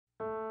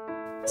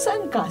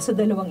Saan ka sa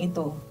dalawang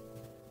ito?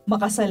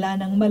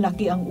 Makasalanang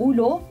malaki ang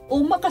ulo o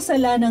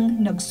makasalanang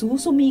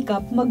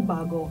nagsusumikap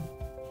magbago?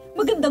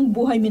 Magandang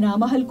buhay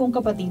minamahal kong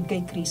kapatid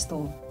kay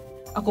Kristo.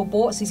 Ako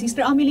po si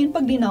Sister Ameline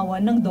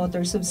Paglinawan ng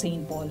Daughters of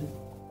St. Paul.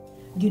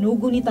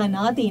 Ginugunita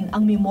natin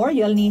ang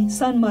memorial ni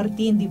San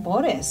Martin de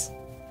Porres.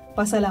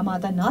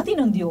 Pasalamatan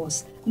natin ang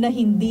Diyos na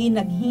hindi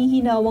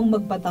naghihinawang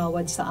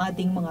magpatawad sa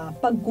ating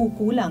mga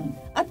pagkukulang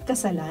at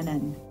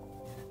kasalanan.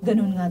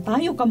 Ganun nga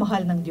tayo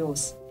kamahal ng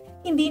Diyos.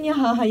 Hindi niya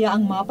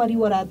hahayaang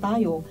mapariwara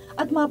tayo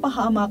at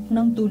mapahamak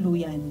ng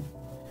tuluyan.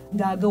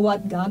 Gagawa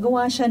at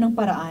gagawa siya ng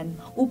paraan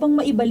upang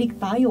maibalik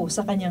tayo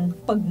sa kanyang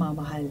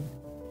pagmamahal.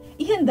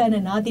 Ihanda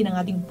na natin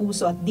ang ating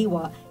puso at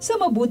diwa sa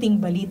mabuting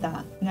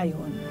balita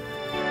ngayon.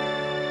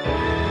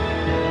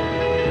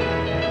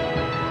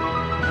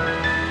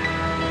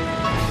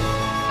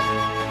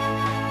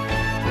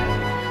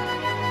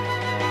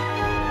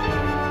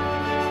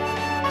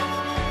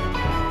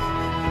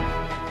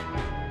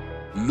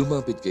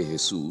 Lumapit kay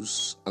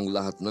Jesus ang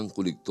lahat ng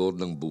kolektor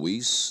ng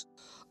buwis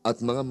at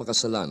mga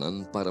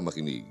makasalanan para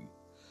makinig.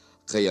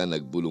 Kaya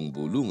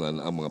nagbulong-bulungan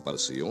ang mga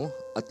parseyo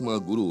at mga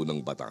guro ng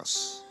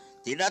batas.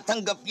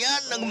 Tinatanggap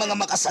yan ng mga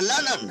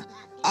makasalanan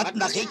at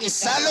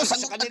nakikisalo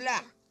sa kanila.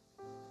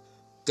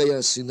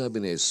 Kaya sinabi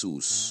ni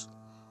Jesus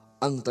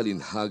ang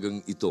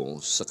talinhagang ito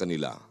sa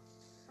kanila.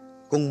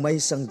 Kung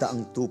may 100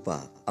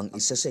 tupa ang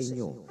isa sa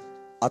inyo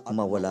at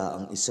mawala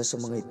ang isa sa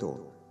mga ito,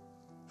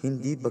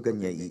 hindi ba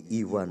niya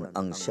iiwan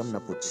ang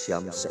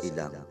 99 sa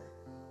ilang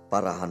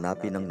para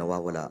hanapin ang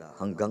nawawala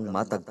hanggang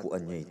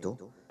matagpuan niya ito?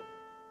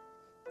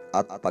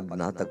 At pag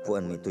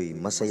natagpuan nito'y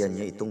masaya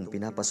niya itong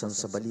pinapasan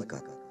sa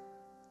balikat.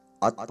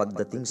 At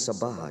pagdating sa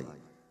bahay,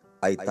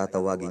 ay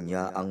tatawagin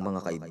niya ang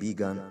mga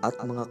kaibigan at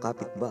mga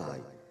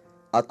kapitbahay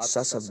at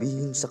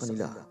sasabihin sa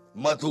kanila,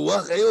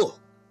 Matuwa kayo,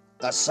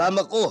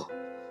 kasama ko,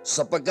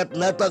 sapagkat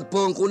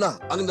natagpuan ko na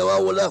ang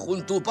nawawala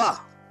kong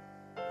tupa.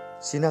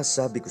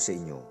 Sinasabi ko sa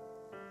inyo,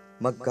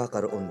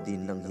 magkakaroon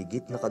din ng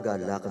higit na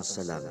kagalakan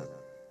sa langit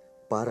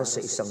para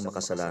sa isang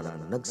makasalanang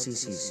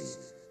nagsisisi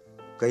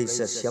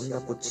kaysa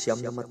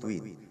 99 na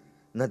matuwid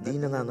na di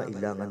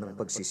nangangailangan ng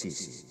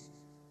pagsisisi.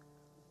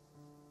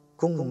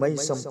 Kung may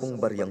 10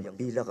 baryang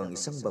pilak ang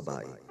isang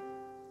babae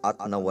at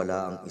nawala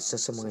ang isa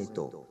sa mga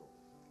ito,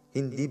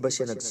 hindi ba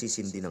siya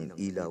nagsisindi ng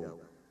ilaw,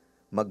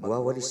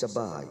 magwawali sa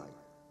bahay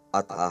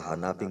at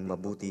hahanaping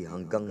mabuti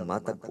hanggang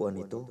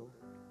matagpuan ito?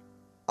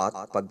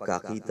 At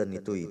pagkakita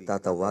nito'y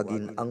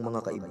tatawagin ang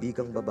mga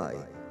kaibigang babae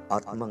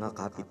at mga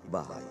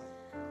kapitbahay.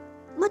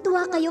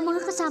 Matuwa kayo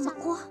mga kasama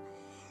ko,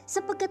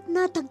 sapagkat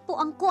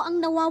natagpuan ko ang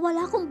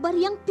nawawala kong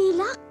baryang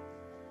pilak.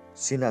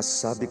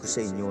 Sinasabi ko sa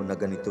inyo na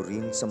ganito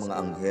rin sa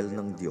mga anghel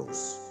ng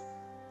Diyos.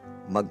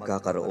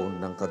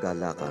 Magkakaroon ng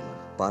kagalakan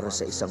para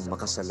sa isang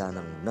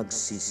makasalanang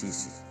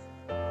nagsisisi.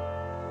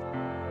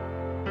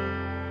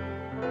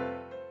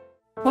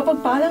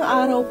 Mapagpalang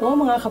araw po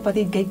mga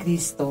kapatid kay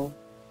Kristo.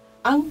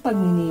 Ang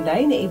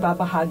pagninilay na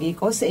ibabahagi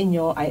ko sa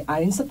inyo ay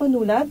ayon sa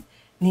panulat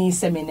ni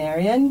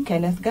Seminarian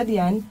Kenneth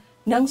Gadian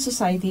ng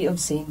Society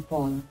of St.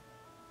 Paul.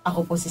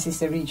 Ako po si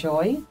Sister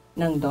Joy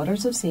ng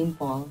Daughters of St.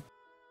 Paul.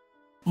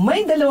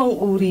 May 2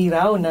 uri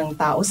raw ng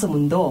tao sa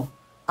mundo,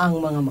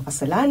 ang mga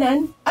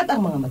makasalanan at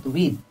ang mga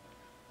matuwid,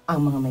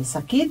 ang mga may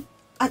sakit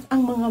at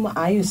ang mga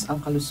maayos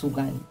ang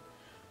kalusugan,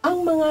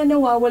 ang mga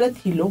nawawala't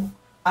hilo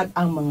at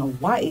ang mga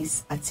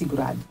wais at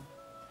sigurado.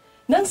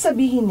 Nang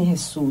sabihin ni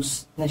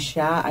Jesus na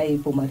siya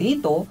ay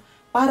pumarito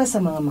para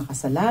sa mga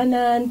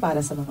makasalanan,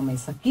 para sa mga may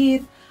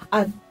sakit,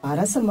 at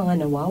para sa mga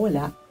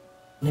nawawala,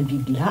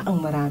 nabigla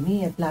ang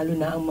marami at lalo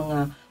na ang mga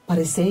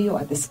Pariseo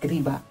at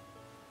Eskriba.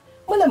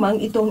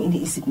 Malamang ito ang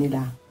iniisip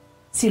nila.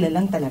 Sila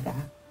lang talaga.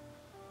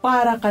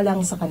 Para ka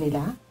lang sa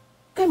kanila,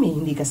 kami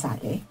hindi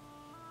kasali.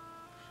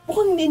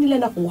 Mukhang hindi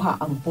nila nakuha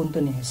ang punto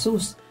ni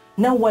Jesus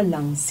na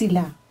walang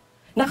sila.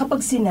 Na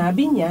kapag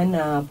sinabi niya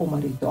na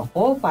pumarito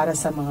ako para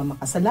sa mga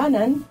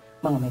makasalanan,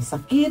 mga may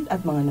sakit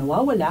at mga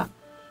nawawala,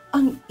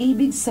 ang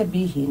ibig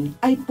sabihin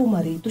ay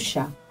pumarito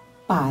siya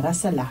para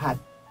sa lahat.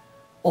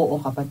 Oo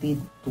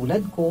kapatid,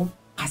 tulad ko,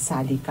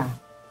 kasali ka.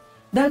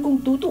 Dahil kung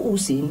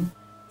tutuusin,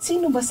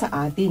 sino ba sa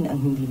atin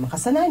ang hindi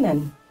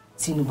makasalanan?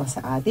 Sino ba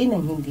sa atin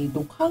ang hindi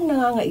dukhang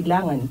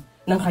nangangailangan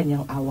ng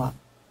kanyang awa?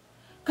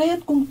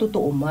 Kaya't kung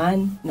totoo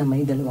man na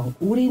may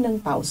 2 uri ng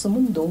tao sa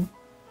mundo,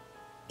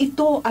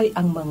 ito ay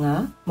ang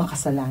mga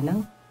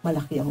makasalanang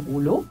malaki ang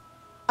ulo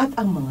at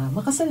ang mga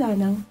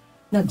makasalanang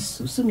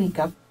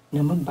nagsusumikap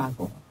na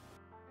magbago.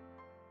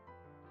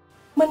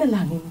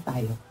 Manalangin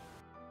tayo.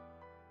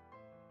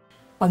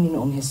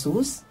 Panginoong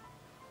Hesus,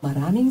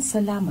 maraming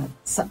salamat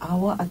sa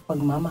awa at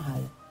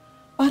pagmamahal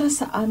para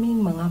sa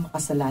aming mga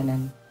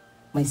makasalanan,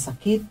 may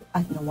sakit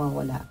at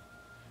nawawala.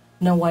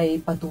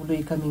 Naway patuloy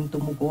kaming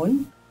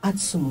tumugon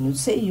at sumunod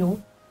sa iyo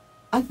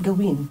at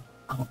gawin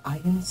ang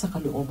ayon sa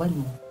kalooban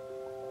mo.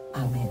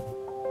 Amen.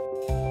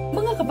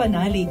 Mga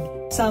kapanalig,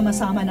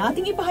 sama-sama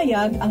nating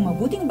ipahayag ang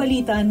mabuting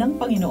balita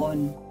ng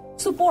Panginoon.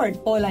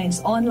 Support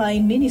Paulines Online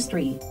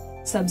Ministry.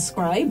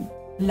 Subscribe,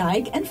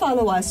 like, and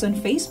follow us on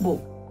Facebook,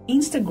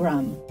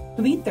 Instagram,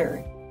 Twitter,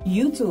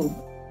 YouTube,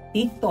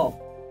 TikTok,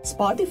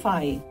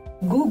 Spotify,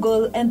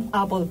 Google, and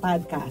Apple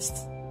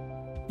Podcasts.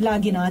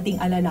 Lagi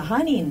nating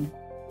alalahanin,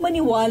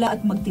 maniwala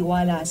at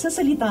magtiwala sa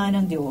salita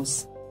ng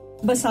Diyos.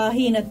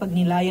 Basahin at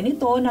pagnilayan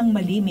ito ng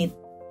malimit,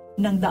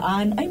 ng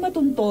daan ay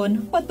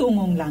matunton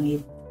patungong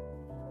langit.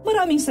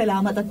 Maraming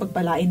salamat at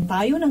pagpalain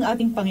tayo ng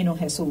ating Panginoong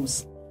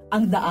Hesus,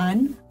 ang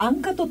daan,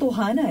 ang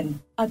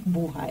katotohanan at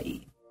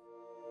buhay.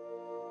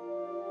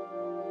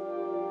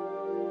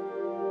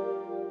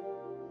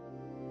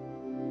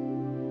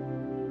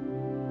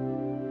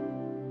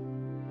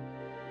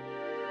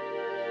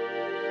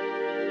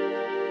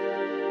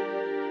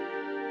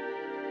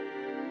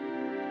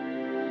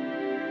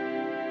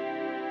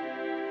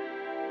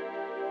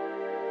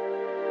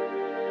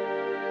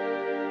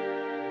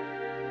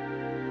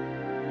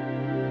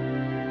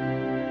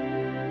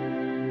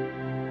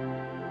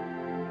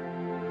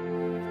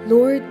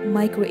 Lord,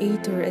 my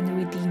Creator and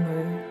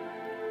Redeemer,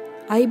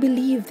 I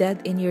believe that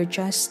in your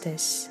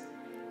justice,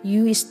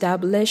 you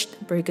established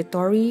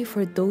purgatory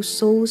for those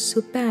souls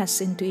who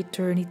pass into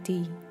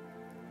eternity,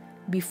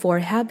 before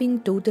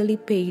having totally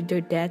paid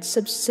their debts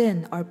of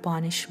sin or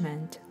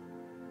punishment.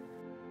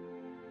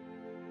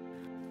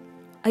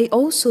 I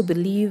also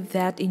believe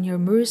that in your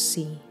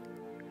mercy,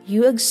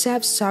 you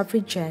accept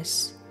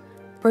suffrages,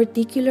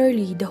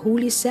 particularly the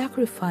holy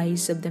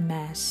sacrifice of the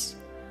Mass,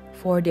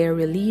 for their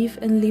relief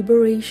and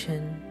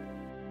liberation.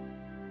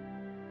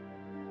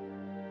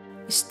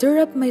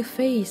 Stir up my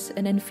faith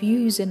and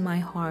infuse in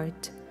my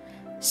heart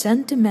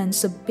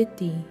sentiments of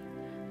pity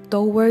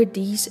toward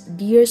these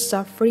dear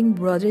suffering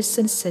brothers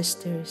and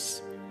sisters.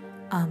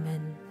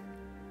 Amen.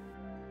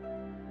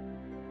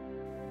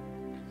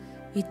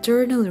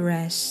 Eternal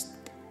rest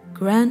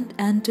grant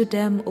unto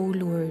them, O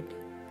Lord,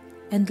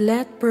 and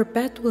let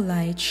perpetual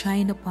light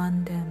shine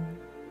upon them.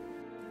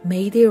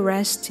 May they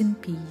rest in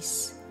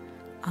peace.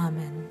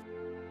 Amen.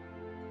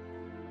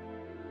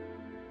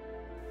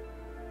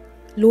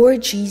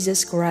 Lord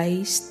Jesus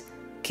Christ,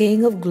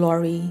 King of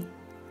glory,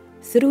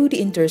 through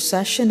the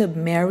intercession of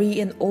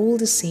Mary and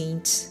all the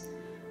saints,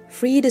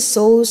 free the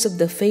souls of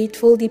the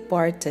faithful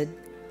departed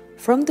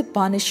from the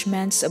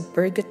punishments of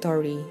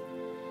purgatory.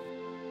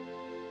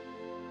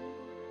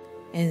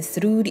 And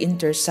through the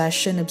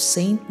intercession of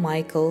Saint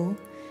Michael,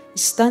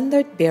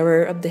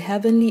 standard-bearer of the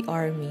heavenly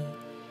army,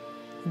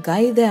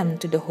 guide them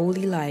to the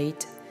holy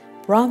light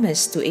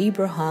promised to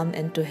Abraham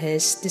and to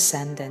his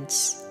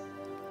descendants.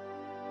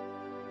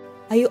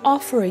 I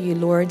offer you,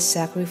 Lord,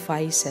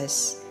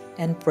 sacrifices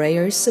and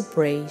prayers of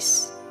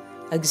praise.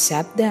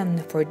 Accept them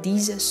for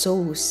these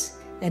souls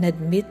and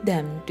admit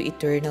them to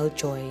eternal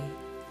joy.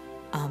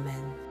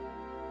 Amen.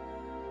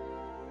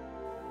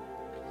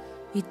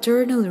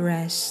 Eternal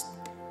rest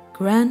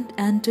grant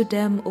unto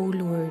them, O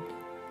Lord,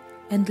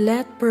 and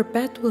let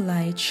perpetual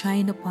light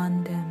shine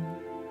upon them.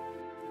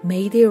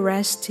 May they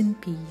rest in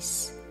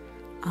peace.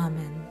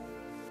 Amen.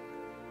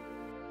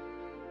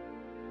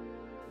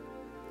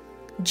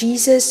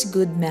 Jesus,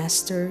 good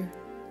Master,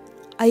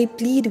 I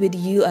plead with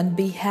you on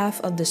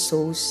behalf of the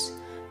souls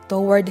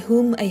toward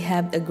whom I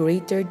have a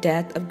greater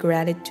debt of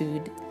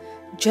gratitude,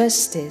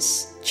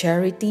 justice,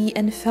 charity,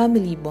 and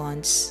family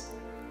bonds,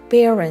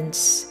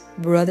 parents,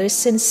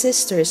 brothers and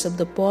sisters of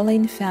the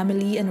Pauline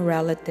family and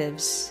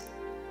relatives.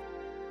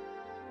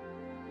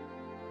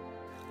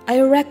 I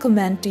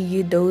recommend to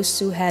you those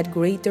who had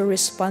greater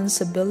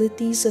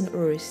responsibilities on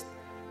earth,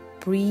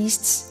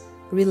 priests,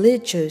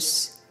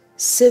 religious,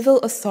 civil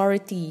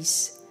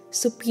authorities,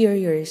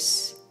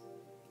 superiors.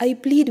 I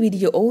plead with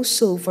you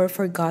also for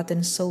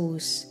forgotten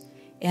souls,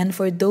 and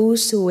for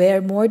those who were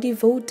more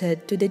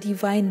devoted to the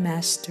Divine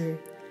Master,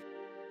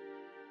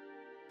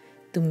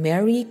 to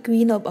Mary,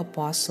 Queen of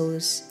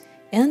Apostles,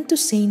 and to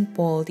Saint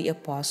Paul the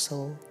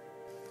Apostle.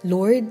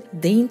 Lord,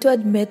 deign to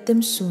admit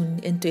them soon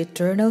into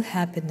eternal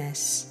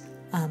happiness.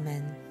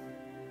 Amen.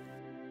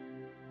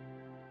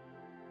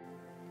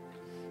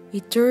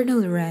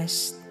 Eternal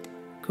rest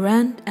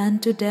grant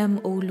unto them,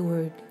 O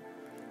Lord,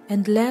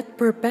 and let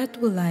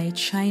perpetual light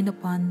shine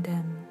upon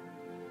them.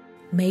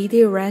 May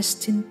they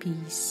rest in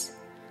peace.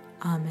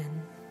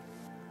 Amen.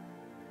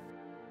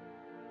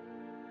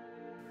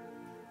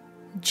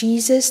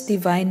 Jesus,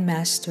 Divine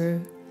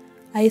Master,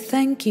 I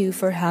thank you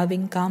for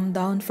having come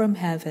down from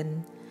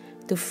heaven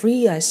to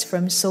free us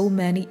from so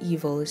many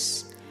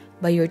evils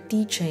by your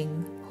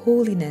teaching,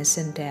 holiness,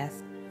 and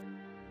death.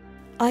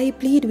 I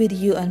plead with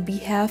you on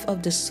behalf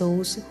of the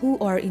souls who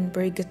are in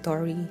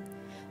purgatory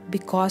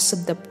because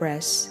of the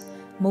press,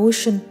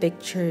 motion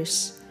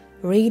pictures,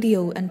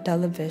 radio, and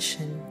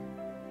television.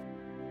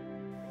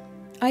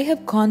 I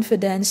have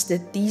confidence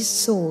that these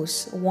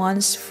souls,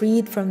 once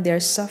freed from their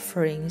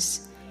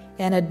sufferings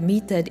and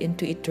admitted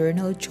into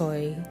eternal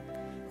joy,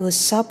 will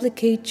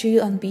supplicate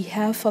you on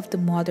behalf of the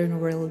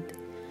modern world,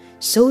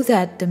 so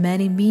that the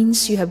many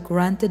means you have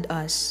granted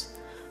us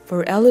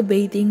for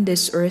elevating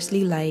this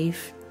earthly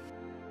life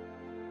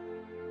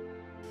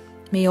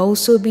may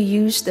also be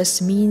used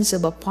as means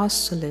of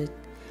apostolate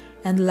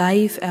and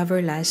life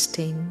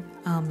everlasting.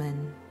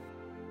 Amen.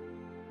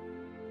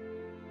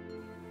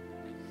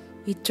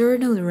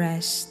 Eternal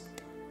rest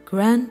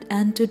Grant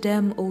unto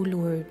them, O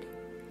Lord,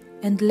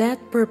 and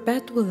let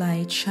perpetual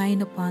light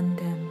shine upon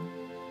them.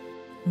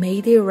 May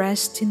they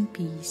rest in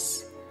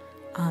peace.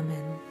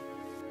 Amen.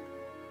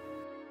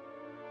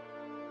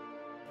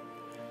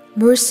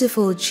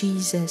 Merciful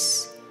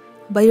Jesus,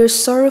 by your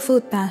sorrowful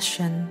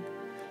passion,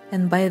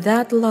 and by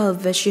that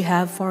love which you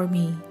have for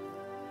me,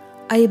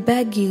 I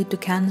beg you to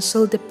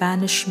cancel the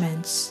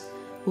punishments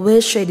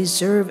which I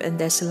deserve in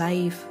this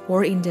life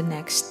or in the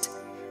next,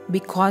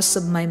 because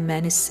of my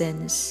many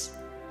sins.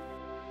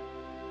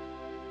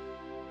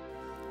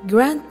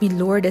 Grant me,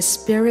 Lord, a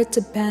spirit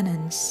of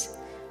penance,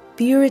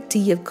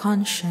 purity of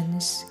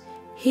conscience,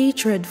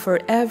 hatred for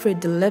every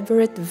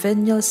deliberate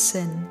venial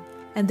sin,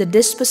 and the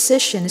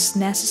dispositions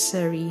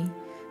necessary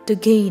to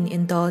gain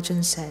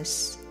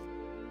indulgences.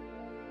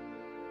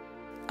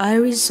 I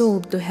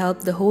resolve to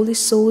help the holy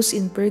souls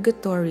in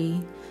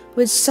purgatory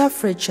with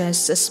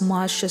suffrages as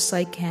much as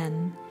I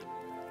can,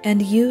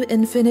 and you,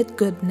 infinite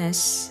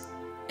goodness,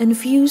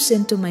 infuse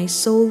into my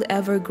soul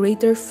ever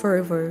greater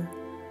fervor,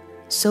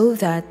 so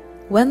that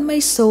when my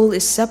soul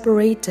is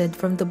separated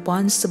from the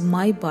bonds of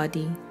my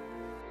body,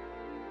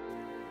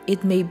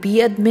 it may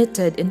be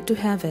admitted into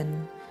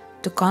heaven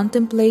to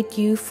contemplate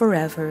you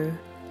forever.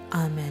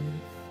 Amen.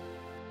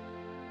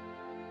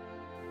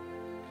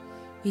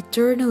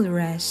 Eternal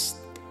rest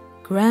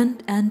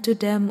grant unto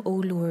them, O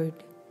Lord,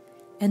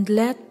 and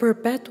let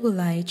perpetual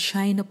light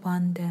shine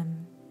upon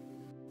them.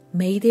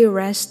 May they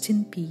rest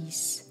in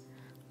peace.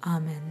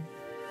 Amen.